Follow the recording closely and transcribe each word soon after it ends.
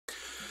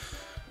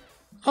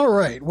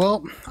Alright,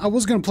 well, I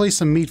was going to play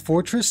some Meat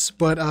Fortress,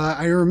 but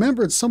I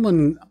remembered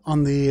someone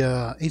on the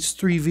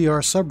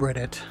H3VR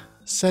subreddit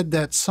said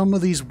that some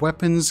of these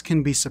weapons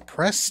can be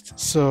suppressed,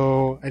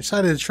 so I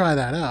decided to try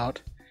that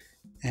out.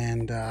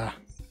 And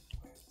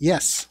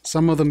yes,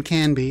 some of them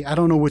can be. I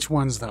don't know which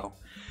ones though.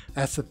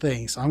 That's the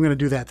thing, so I'm going to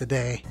do that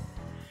today.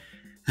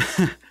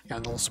 Got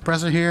a little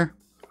suppressor here.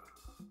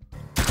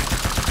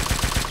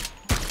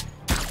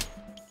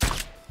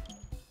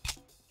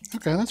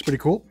 Okay, that's pretty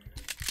cool.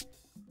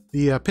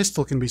 The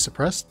pistol can be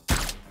suppressed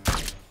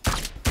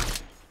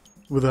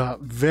with a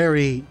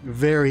very,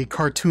 very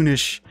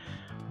cartoonish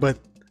but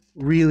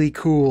really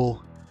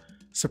cool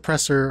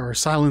suppressor or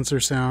silencer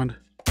sound.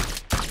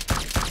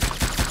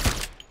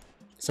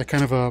 It's like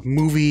kind of a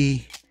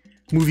movie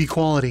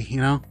quality, you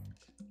know?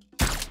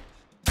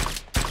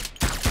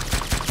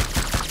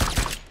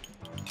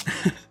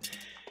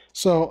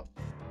 So,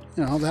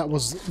 you know, that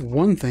was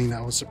one thing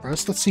that was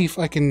suppressed. Let's see if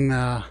I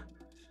can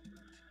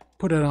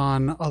put it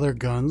on other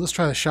guns. Let's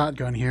try the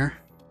shotgun here.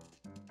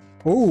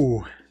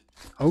 Oh,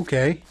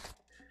 okay.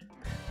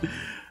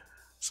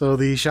 So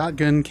the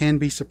shotgun can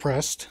be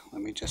suppressed.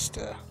 Let me just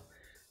let's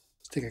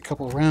take a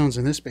couple of rounds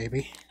in this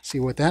baby. See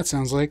what that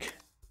sounds like.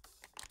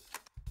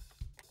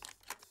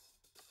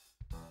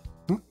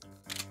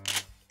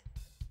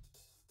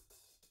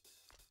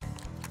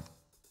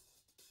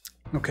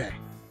 Okay.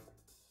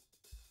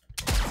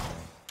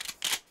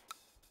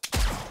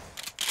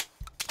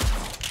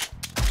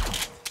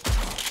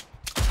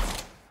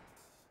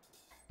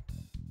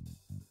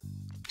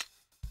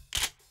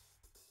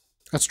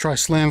 Let's try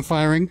slam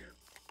firing.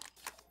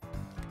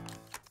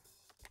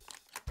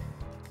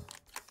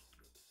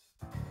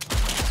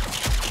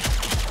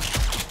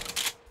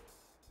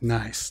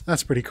 Nice.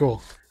 That's pretty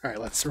cool. Alright,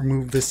 let's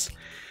remove this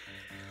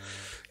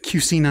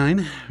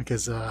QC9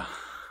 because I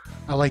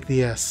like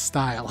the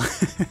style.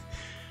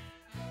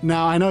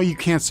 Now, I know you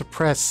can't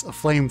suppress a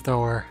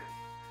flamethrower,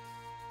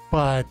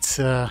 but,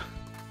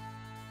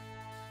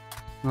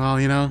 well,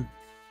 you know,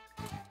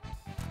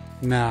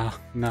 no,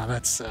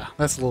 that's a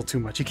little too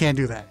much. You can't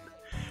do that.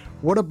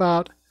 What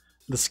about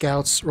the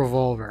Scout's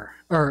revolver?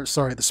 Or,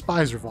 sorry, the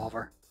Spy's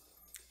revolver.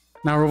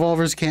 Now,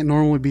 revolvers can't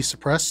normally be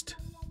suppressed.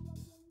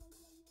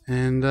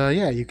 And,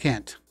 yeah, you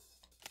can't.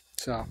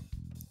 So, a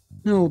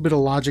little bit of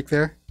logic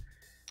there.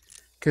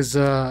 Because,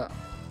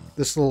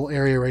 this little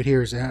area right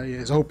here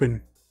is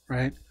open,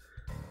 right?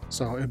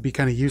 So, it'd be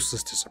kind of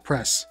useless to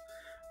suppress.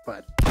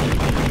 But,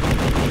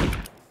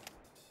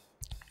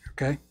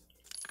 okay.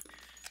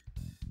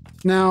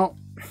 Now,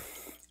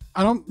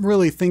 I don't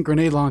really think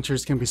grenade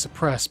launchers can be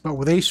suppressed, but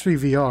with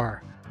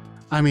H3VR,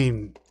 I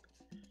mean,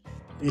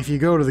 if you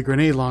go to the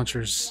grenade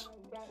launchers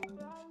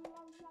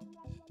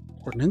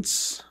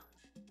ordnance,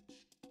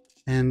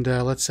 and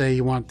let's say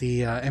you want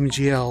the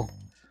MGL,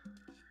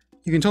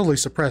 you can totally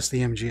suppress the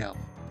MGL.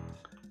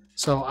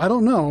 So I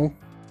don't know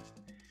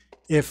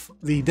if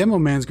the Demo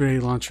Man's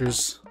grenade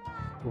launchers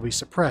will be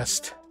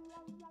suppressed.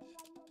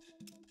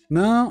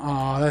 No?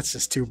 Oh, that's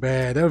just too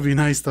bad. That would be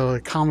nice though, a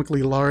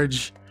comically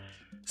large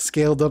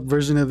scaled up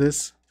version of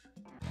this.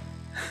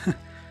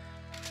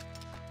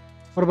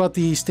 What about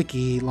the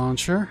sticky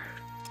launcher?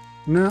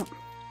 No,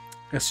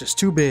 that's just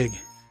too big.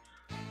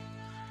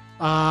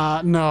 No,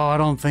 I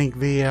don't think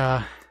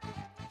the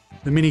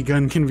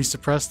minigun can be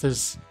suppressed.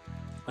 There's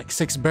like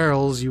 6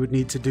 barrels you would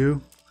need to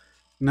do.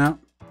 No.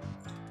 A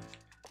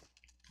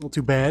little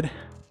too bad.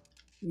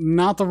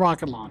 Not the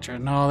rocket launcher.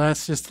 No,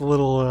 that's just a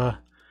little,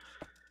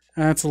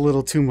 that's a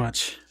little too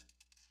much.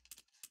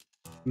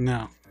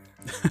 No.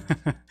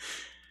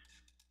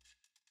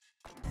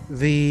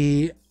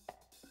 The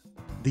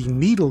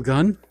needle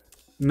gun.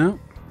 No.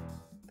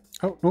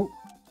 Oh, no.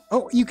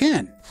 Oh, you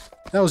can.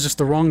 That was just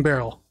the wrong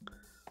barrel.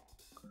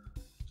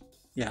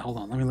 Yeah, hold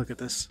on. Let me look at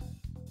this.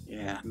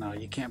 Yeah, no,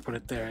 you can't put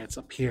it there. It's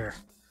up here.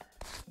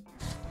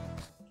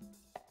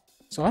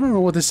 So I don't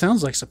know what this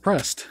sounds like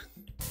suppressed.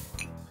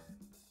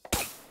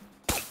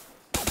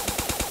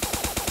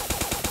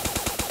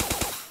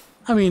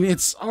 I mean,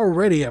 it's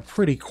already a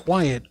pretty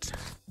quiet...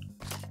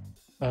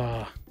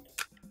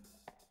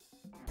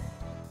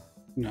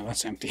 No,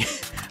 that's empty.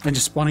 I'm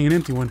just spawning an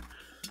empty one.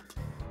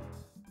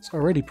 It's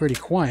already pretty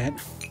quiet.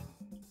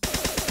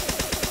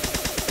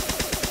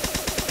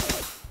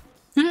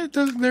 Yeah,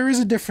 there is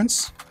a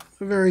difference.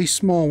 A very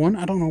small one.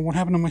 I don't know what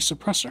happened to my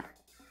suppressor.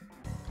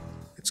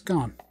 It's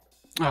gone.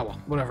 Oh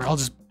well, whatever. I'll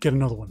just get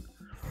another one.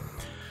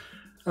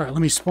 Alright,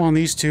 let me spawn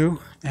these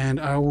two, and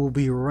I will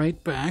be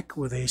right back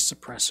with a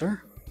suppressor.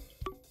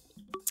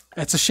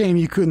 It's a shame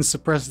you couldn't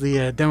suppress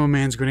the Demo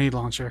Man's grenade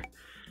launcher.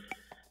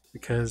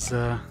 Because,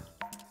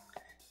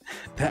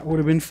 that would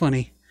have been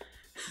funny.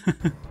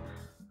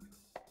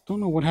 Don't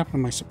know what happened to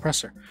my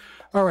suppressor.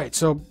 Alright,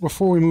 so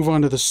before we move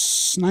on to the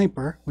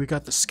sniper, we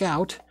got the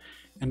Scout.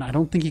 And I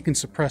don't think you can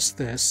suppress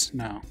this.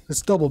 No,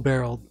 it's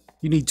double-barreled.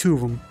 You need 2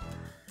 of them.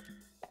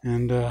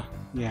 And,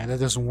 yeah, that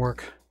doesn't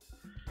work.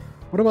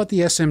 What about the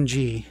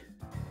SMG?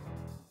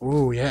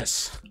 Oh,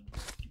 yes.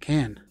 You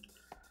can.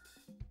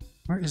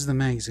 Where is the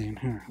magazine?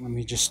 Here, let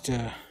me just,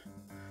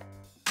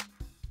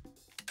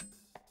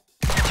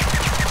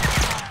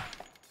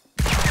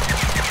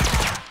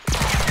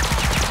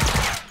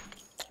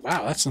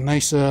 Wow, that's a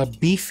nice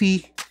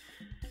beefy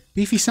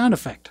sound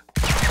effect.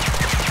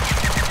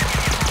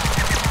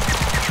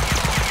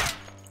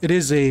 It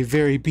is a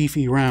very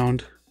beefy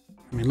round.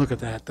 I mean, look at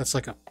that. That's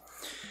like a,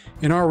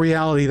 in our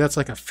reality, that's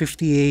like a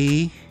 50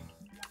 AE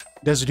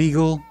Desert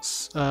Eagle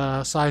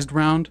sized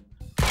round.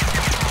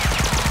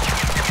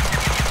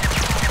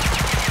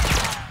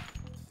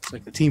 It's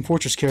like the Team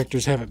Fortress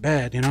characters have it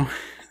bad, you know?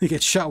 They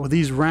get shot with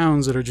these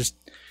rounds that are just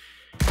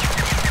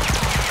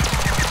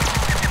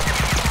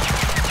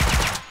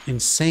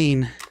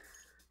insane.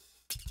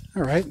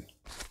 Alright,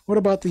 what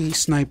about the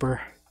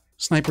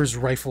sniper's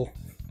rifle?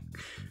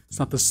 It's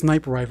not the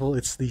sniper rifle,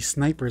 it's the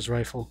sniper's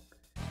rifle.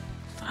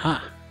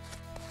 Aha!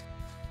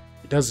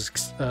 It does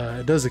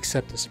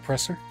accept the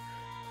suppressor.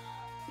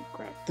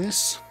 Grab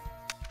this.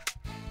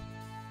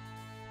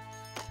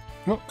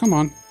 Oh, come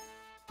on.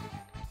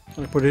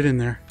 Thought I put it in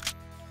there.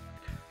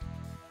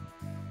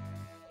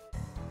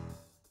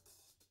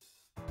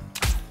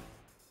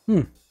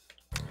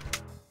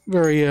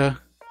 Very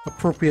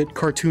appropriate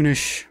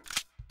cartoonish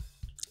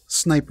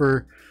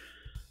sniper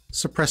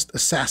suppressed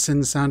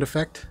assassin sound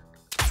effect.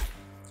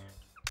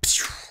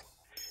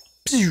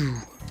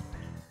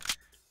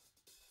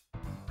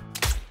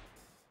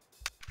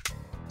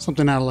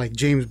 Something out of like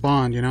James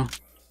Bond, you know?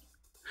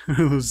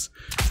 Those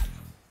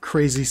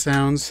crazy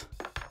sounds.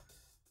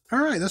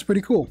 Alright, that's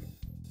pretty cool.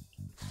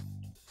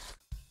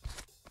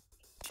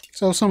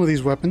 So some of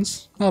these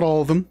weapons, not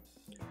all of them.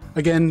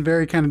 Again,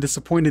 very kind of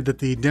disappointed that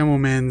the Demo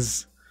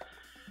Man's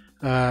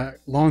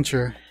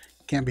launcher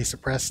can't be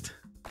suppressed.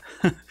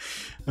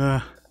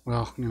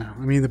 Well, you know,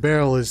 I mean the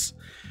barrel is,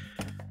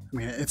 I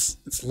mean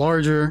it's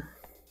larger.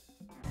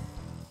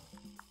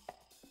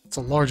 It's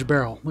a large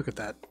barrel. Look at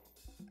that.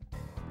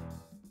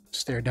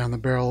 Stare down the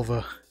barrel of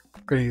a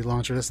grenade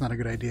launcher. That's not a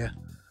good idea.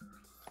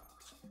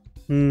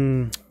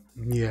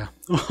 Yeah.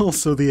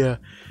 Also the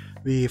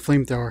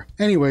flamethrower.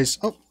 Anyways,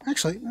 oh,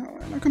 actually,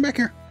 no, come back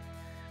here.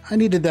 I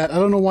needed that. I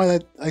don't know why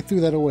I threw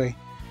that away.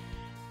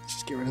 Let's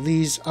just get rid of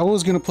these. I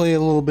was gonna play a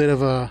little bit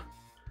of a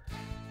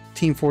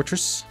Meat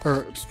Fortress.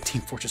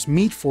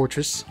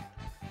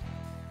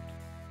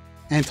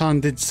 Anton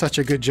did such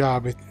a good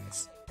job.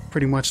 It's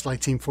pretty much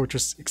like Team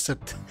Fortress,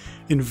 except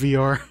in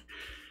VR.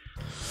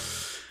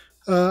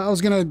 I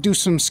was gonna do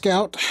some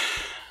Scout.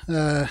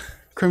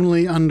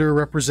 Criminally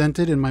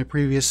underrepresented in my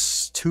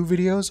previous 2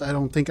 videos. I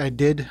don't think I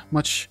did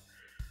much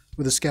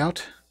with the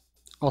Scout.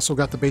 Also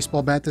got the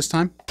baseball bat this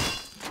time.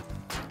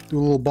 Do a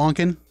little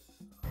bonking.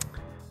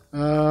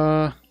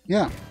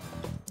 Yeah.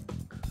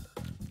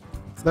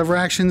 Lever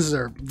actions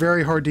are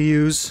very hard to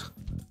use.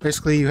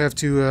 Basically, you have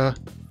to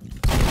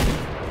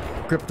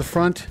grip the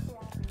front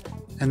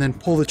and then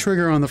pull the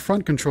trigger on the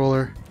front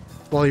controller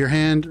while your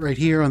hand right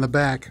here on the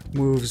back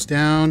moves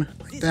down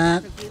like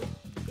that.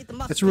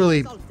 It's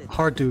really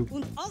hard to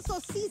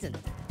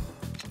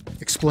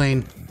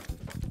explain.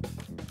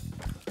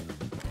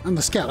 I'm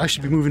the Scout. I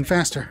should be moving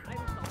faster.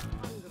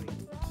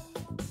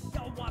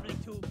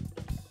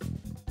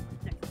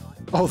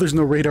 Oh, there's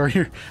no radar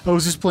here. I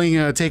was just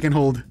playing take and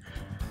hold.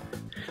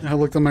 I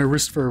looked on my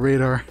wrist for a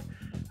radar.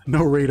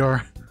 No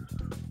radar.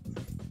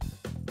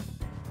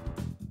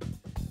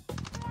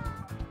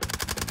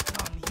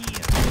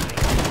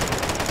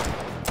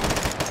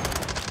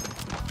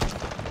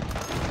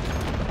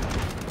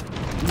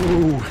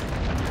 Ooh.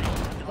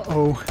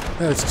 Uh-oh,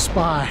 that's a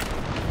spy.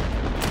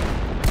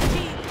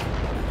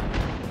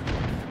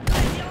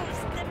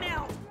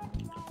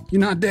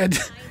 You're not dead.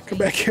 Come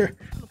back here.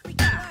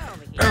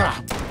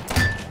 Ah.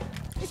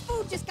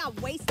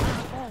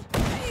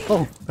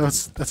 Oh,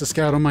 that's a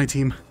Scout on my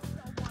team.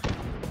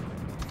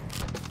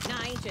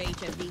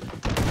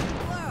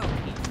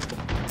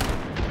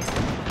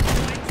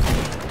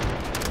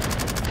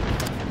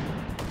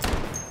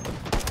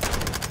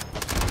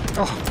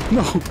 Oh,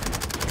 no.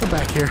 Come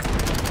back here.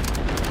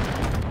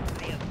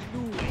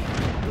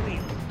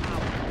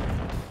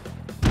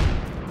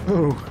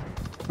 Oh,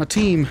 my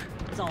team.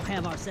 Let's all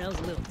have ourselves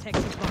a little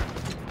Texas party.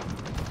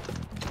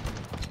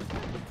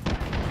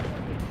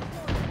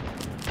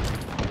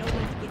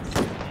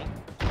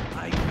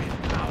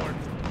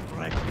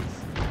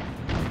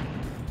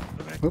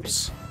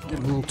 Oops,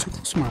 getting a little too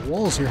close to my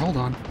walls here. Hold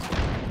on.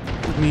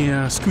 Let me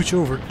scooch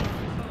over.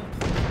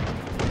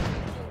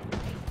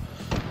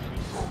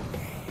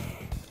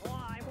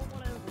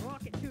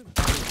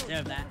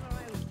 That.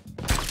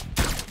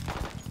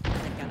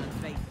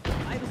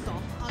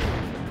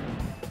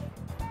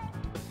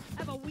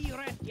 Have a wee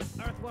rest, you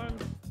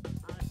earthworms.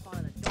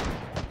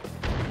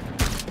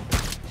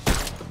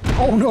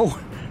 Oh no!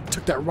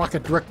 Took that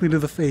rocket directly to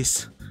the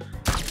face.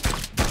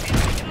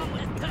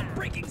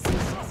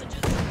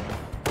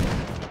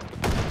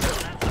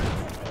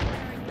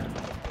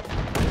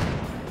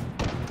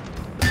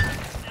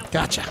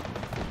 Gotcha.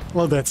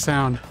 Love that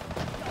sound.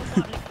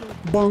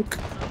 Bunk.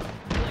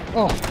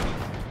 Oh.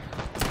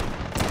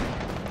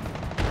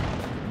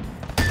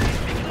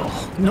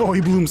 Oh. No,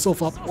 he blew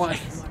himself up. Why?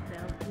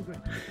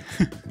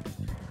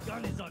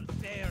 Gun is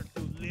unfair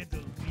to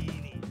little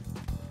weenies.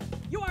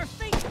 You are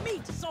fake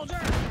meat,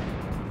 soldier.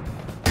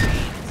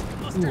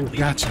 Ooh,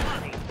 gotcha.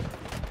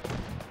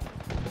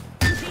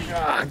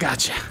 Ah,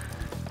 gotcha.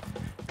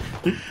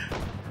 Let's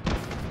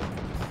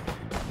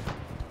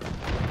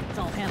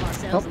all have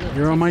ourselves a Oh, little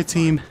you're on my Texas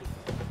team.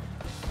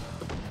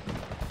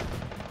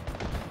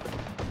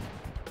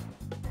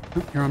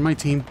 Oh, you're on my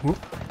team. Whoop.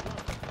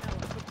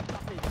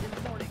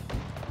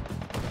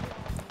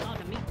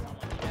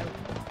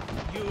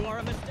 You are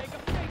a mistake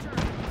of nature,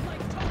 like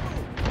tofu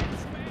and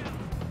spam.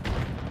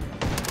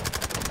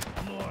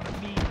 More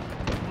meat,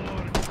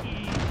 more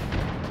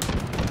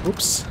cheese.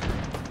 Oops.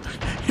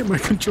 Hit my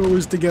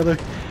controllers together,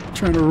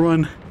 trying to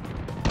run.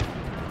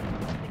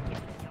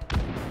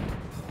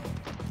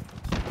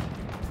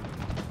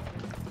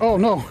 Oh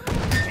no.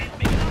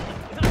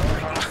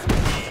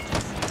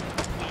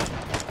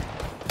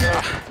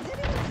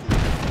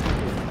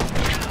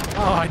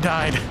 Oh, I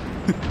died.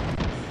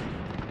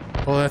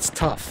 Well, that's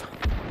tough.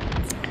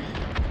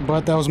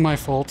 But that was my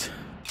fault.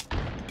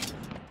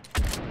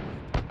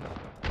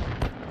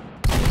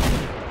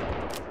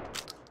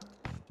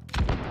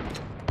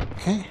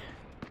 Okay.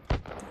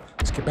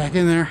 Let's get back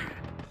in there.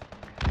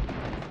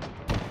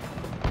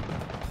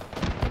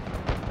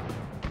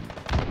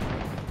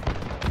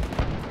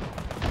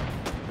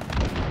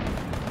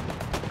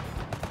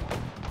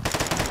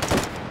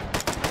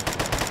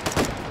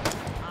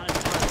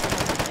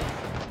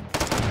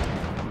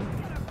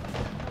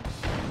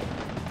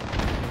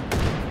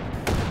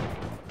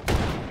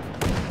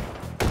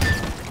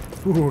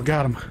 Ooh,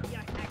 got him.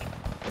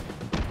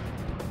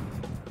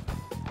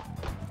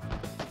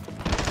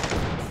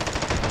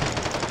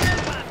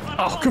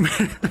 Oh, come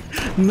here.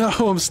 No,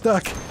 I'm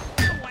stuck.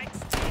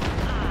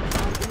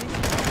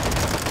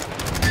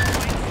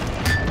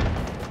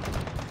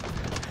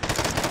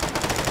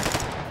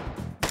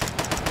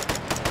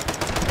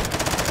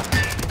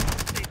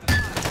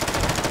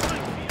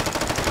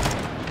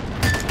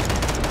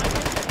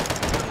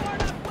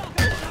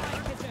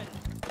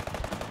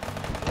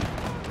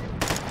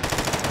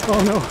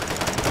 Oh no.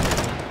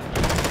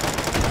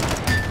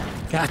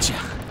 Gotcha.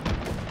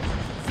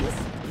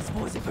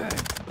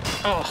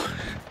 Oh.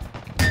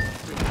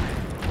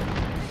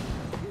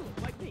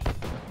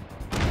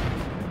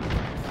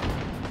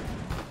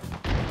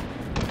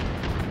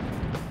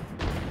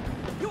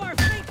 You are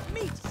fake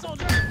meat,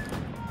 soldier.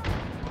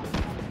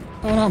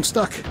 Oh no, I'm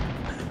stuck.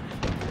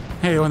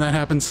 Hey, when that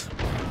happens.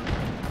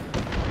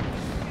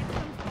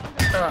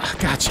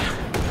 Gotcha.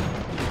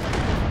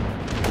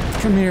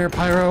 Come here,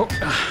 Pyro.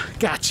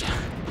 Gotcha.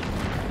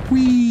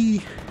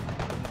 Whee!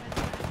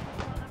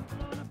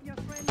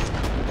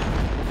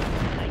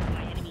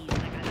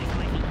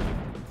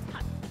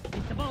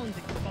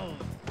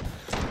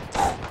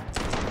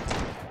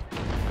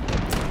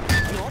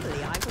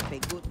 Normally, I would pay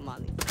good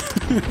money.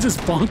 Just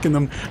bonking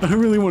them. I don't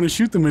really want to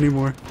shoot them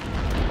anymore.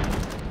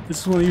 I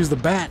just want to use the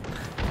bat.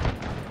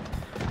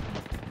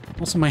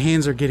 Also, my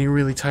hands are getting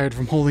really tired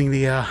from holding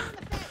the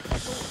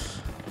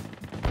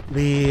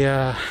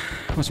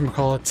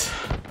whatchamacallit,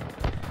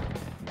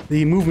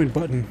 the movement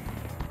button.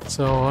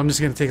 So I'm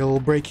just gonna take a little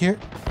break here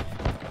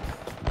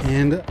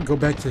and go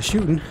back to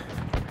shooting.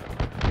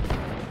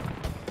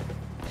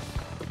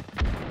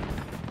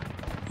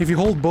 If you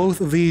hold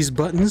both of these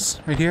buttons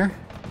right here,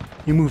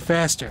 you move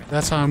faster.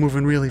 That's how I'm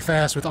moving really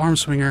fast with arm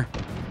swinger.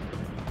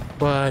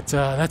 But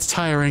that's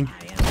tiring.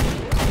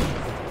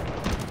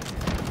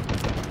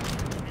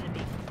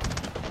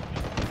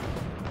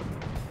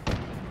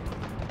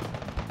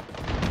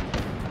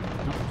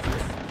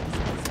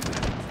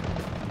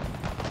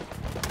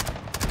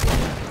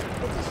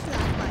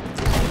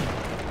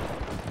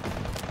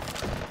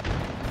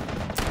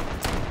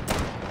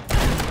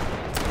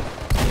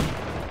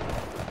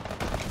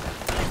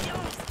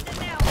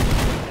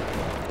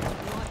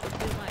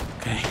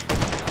 Okay.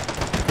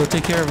 Go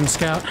take care of him,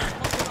 Scout.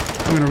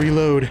 I'm gonna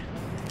reload.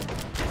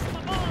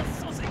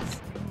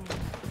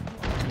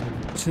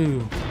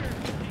 Two.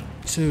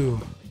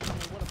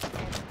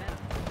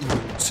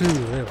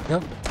 There we go.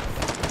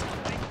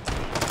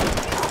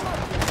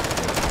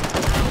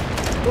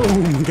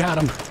 Boom, got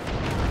him.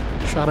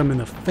 Shot him in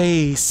the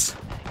face.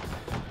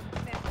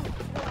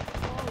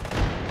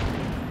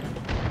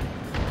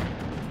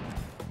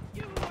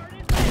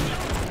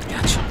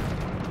 Gotcha.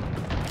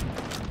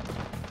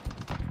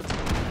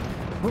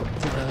 Oh,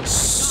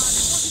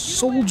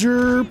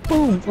 soldier.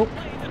 Boom. Oh.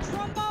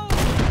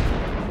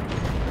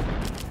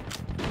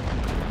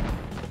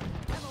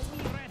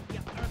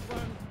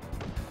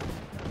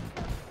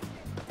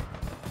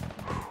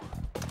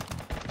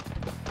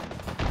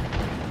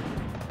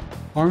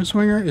 Arm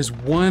swinger is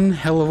one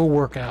hell of a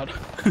workout.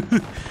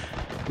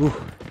 Ooh.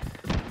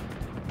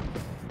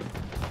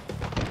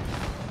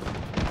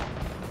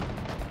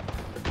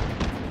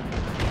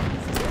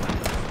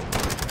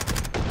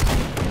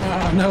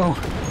 Oh no.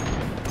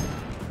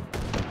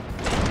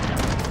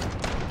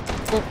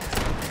 Oh.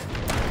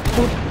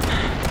 Oh.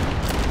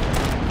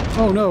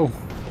 Oh no.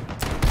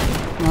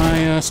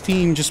 My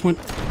Steam just went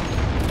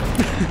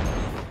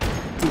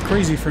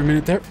crazy for a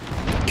minute there.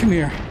 Come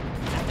here.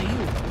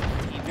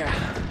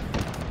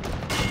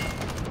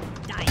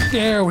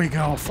 There we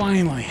go,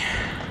 finally.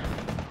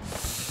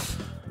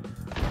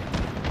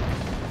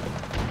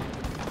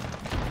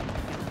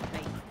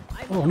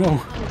 Oh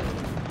no.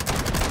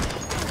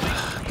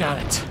 Got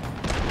it.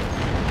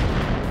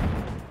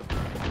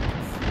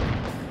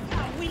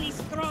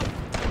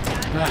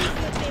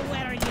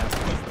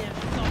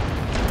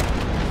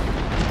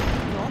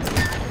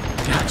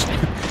 Gotcha.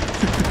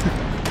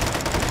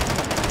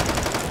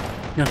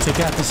 Gonna take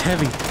out this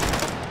heavy.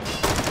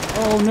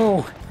 Oh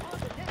no.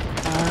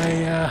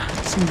 I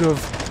seem to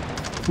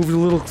have moved a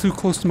little too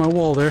close to my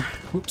wall there.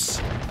 Whoops.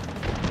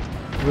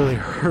 It really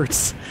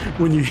hurts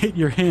when you hit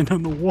your hand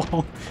on the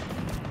wall.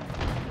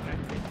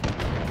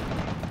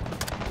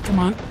 Come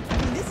on.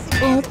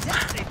 Boom.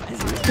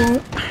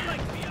 Boom.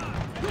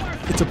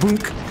 It's a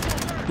boonk.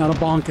 Not a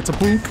bonk, it's a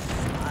boonk.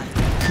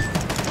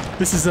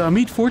 This is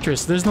Meat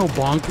Fortress. There's no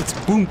bonk, it's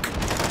boonk.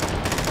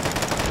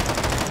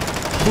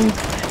 Boonk.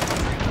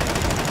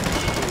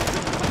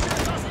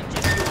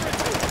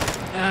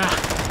 Ah,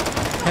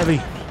 heavy.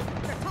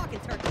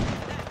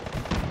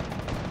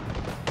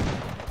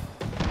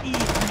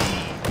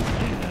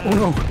 Oh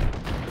no.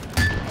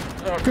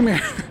 Oh, come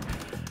here.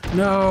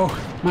 No,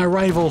 my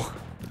rival.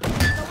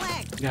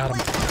 Got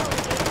him.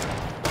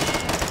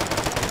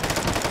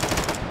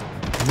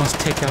 I must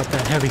take out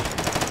that heavy.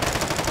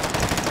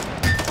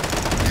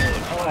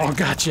 Oh,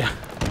 gotcha.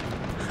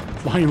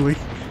 Finally.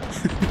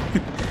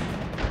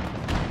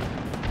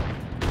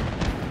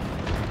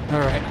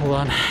 Alright, hold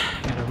on.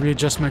 Gotta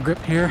readjust my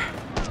grip here.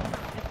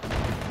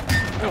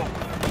 Oh.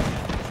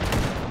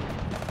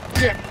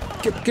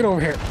 Get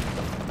over here.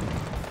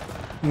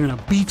 I'm gonna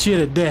beat you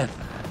to death.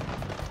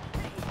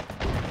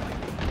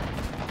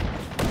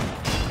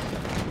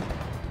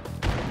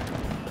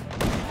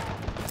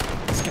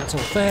 This got so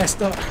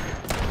fast up.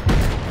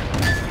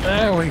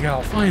 There we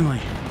go,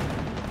 finally.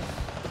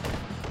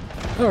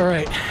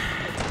 Alright.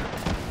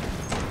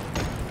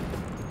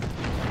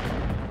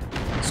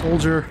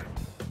 Soldier.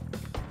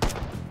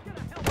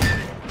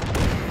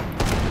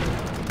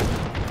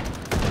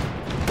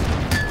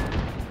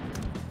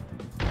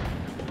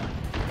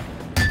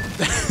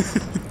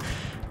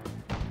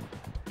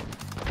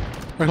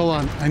 Wait, hold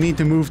on. I need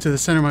to move to the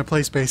center of my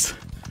play space.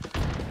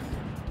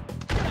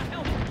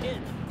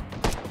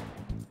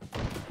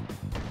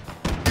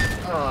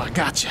 Oh,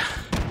 gotcha.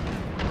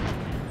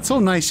 It's so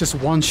nice just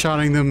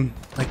one-shotting them,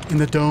 like, in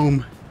the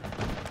dome.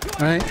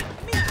 Right?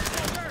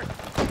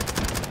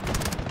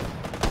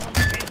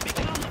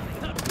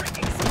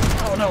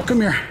 Oh no,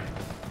 come here.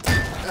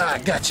 Ah,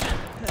 gotcha.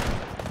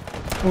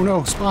 Oh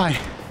no, spy.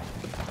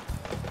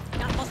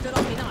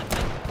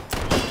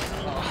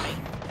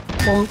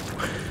 Bonk.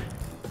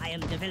 I am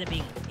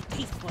developing a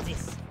taste for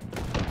this.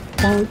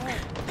 Bonk.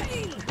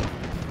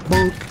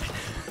 Bonk.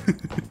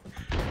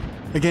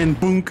 Again,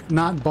 boonk,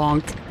 not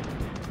bonk.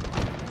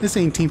 This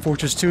ain't Team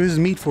Fortress 2, this is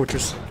Meat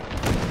Fortress.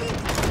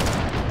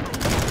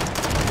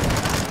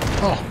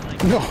 Oh,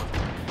 no.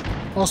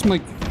 Lost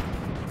my...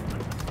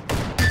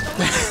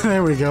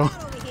 There we go.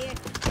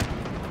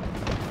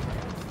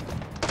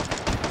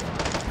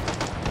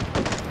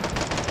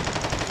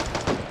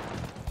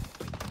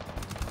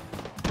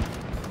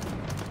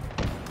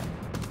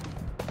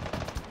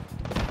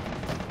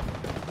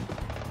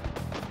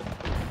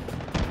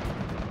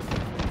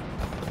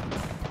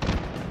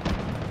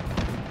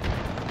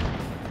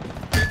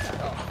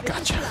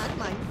 Gotcha.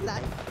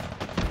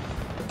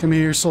 Come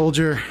here,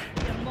 soldier.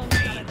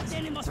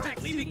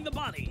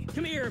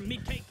 Come here,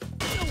 meat cake.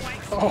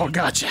 Oh,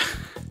 gotcha.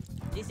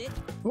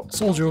 Oh,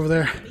 soldier over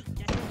there.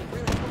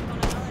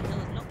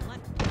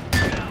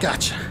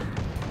 Gotcha.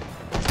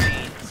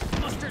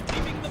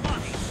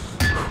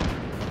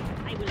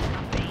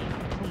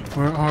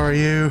 Where are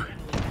you?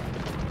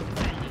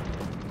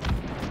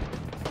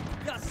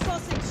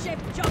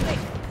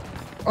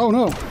 Oh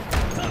no.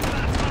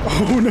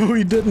 Oh no,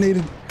 he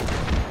detonated.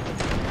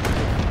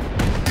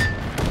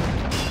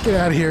 Get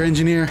out of here,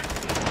 engineer.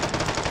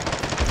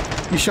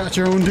 You shot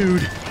your own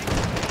dude.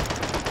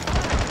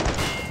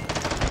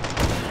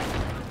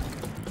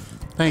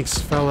 Thanks,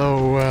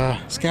 fellow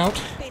scout.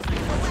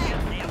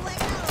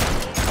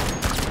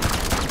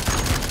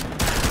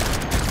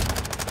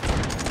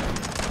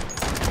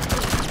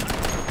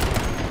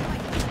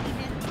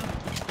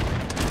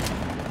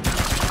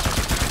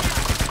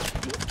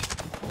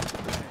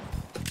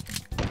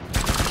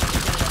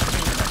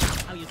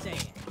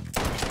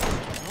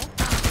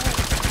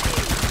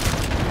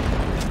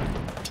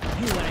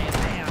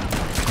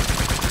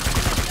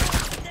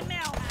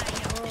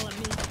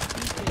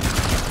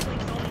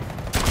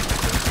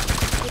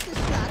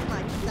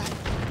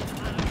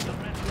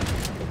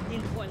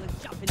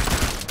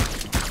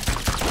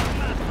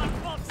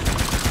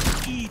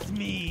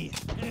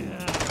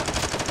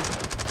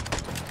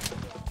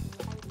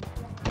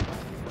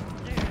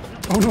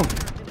 Oh no!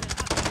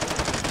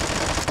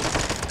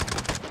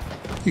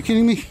 You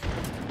kidding me?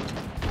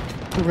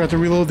 I forgot to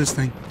reload this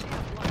thing.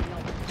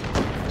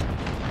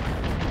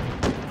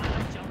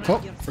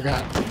 Oh,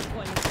 forgot.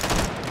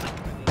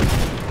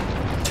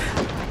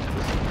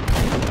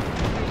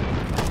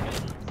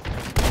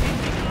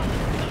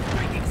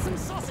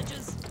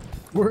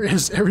 Where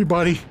is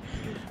everybody?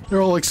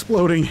 They're all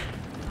exploding.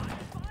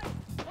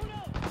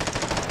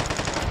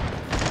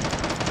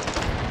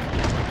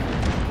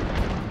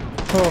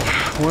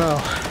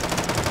 Well.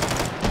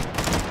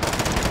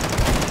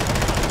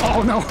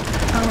 Oh no,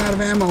 I'm out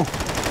of ammo.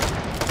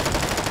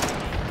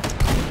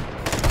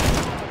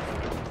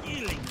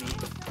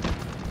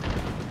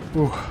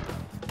 Ooh.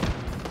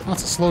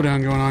 Lots of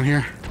slowdown going on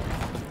here.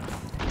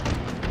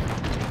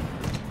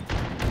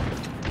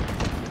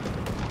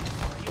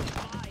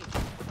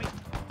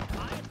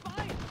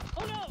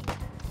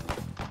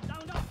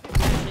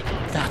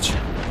 Gotcha.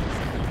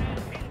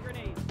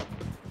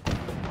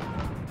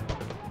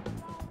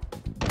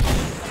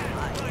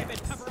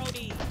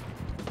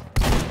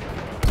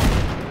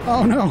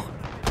 Oh no.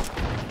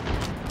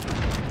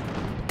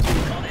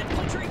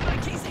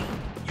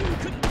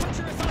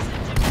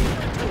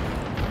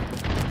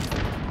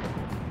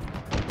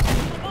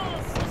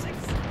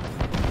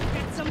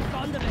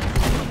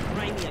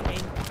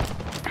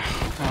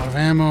 Out of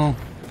ammo.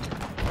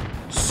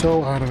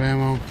 So out of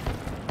ammo.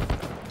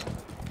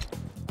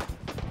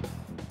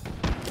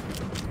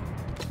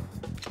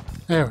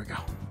 There we go.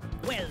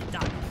 Well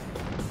done.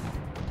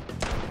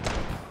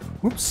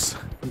 Whoops.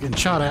 I'm getting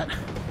shot at.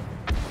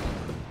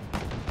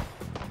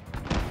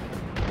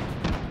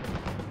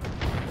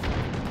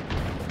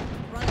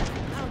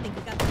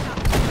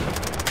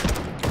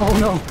 Oh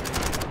no.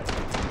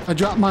 I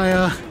dropped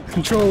my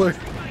controller.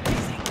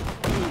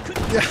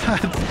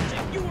 God.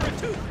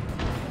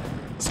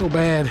 So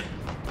bad.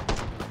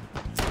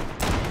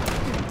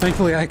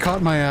 Thankfully I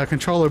caught my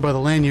controller by the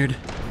lanyard.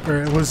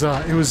 Or it was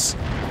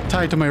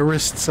tied to my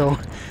wrist, so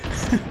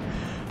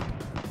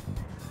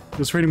it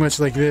was pretty much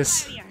like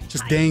this.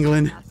 Just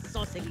dangling.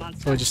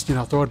 So I just, you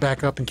know, throw it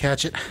back up and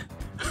catch it.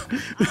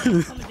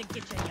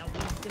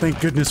 Thank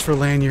goodness for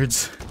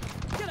lanyards.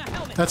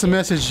 That's a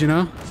message, you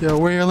know? So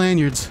wear your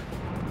lanyards.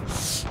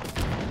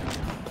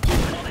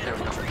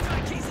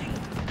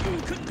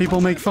 People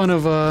make fun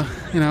of,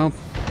 you know,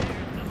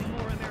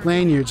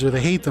 lanyards, or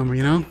they hate them,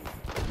 you know?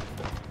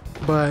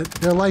 But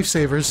they're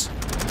lifesavers.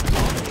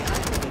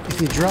 If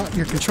you drop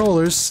your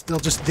controllers, they'll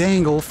just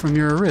dangle from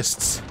your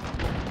wrists.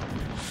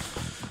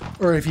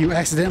 Or if you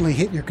accidentally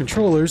hit your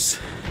controllers,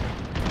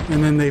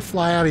 and then they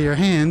fly out of your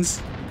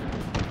hands,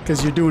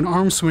 because you're doing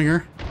arm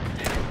swinger.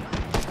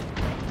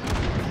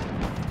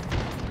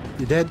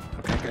 You dead?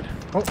 Okay, good.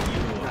 Oh,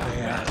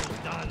 yeah.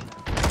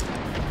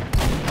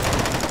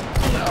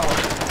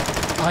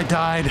 No. I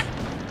died.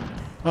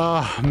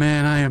 Oh,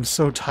 man, I am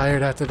so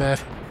tired after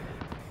that.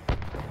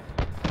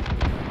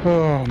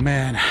 Oh,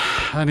 man.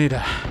 I need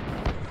to...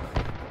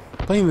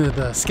 Playing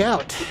the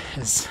Scout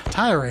is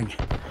tiring.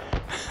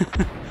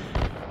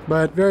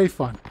 But very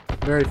fun.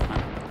 Very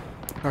fun.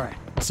 Alright,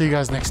 see you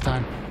guys next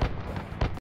time.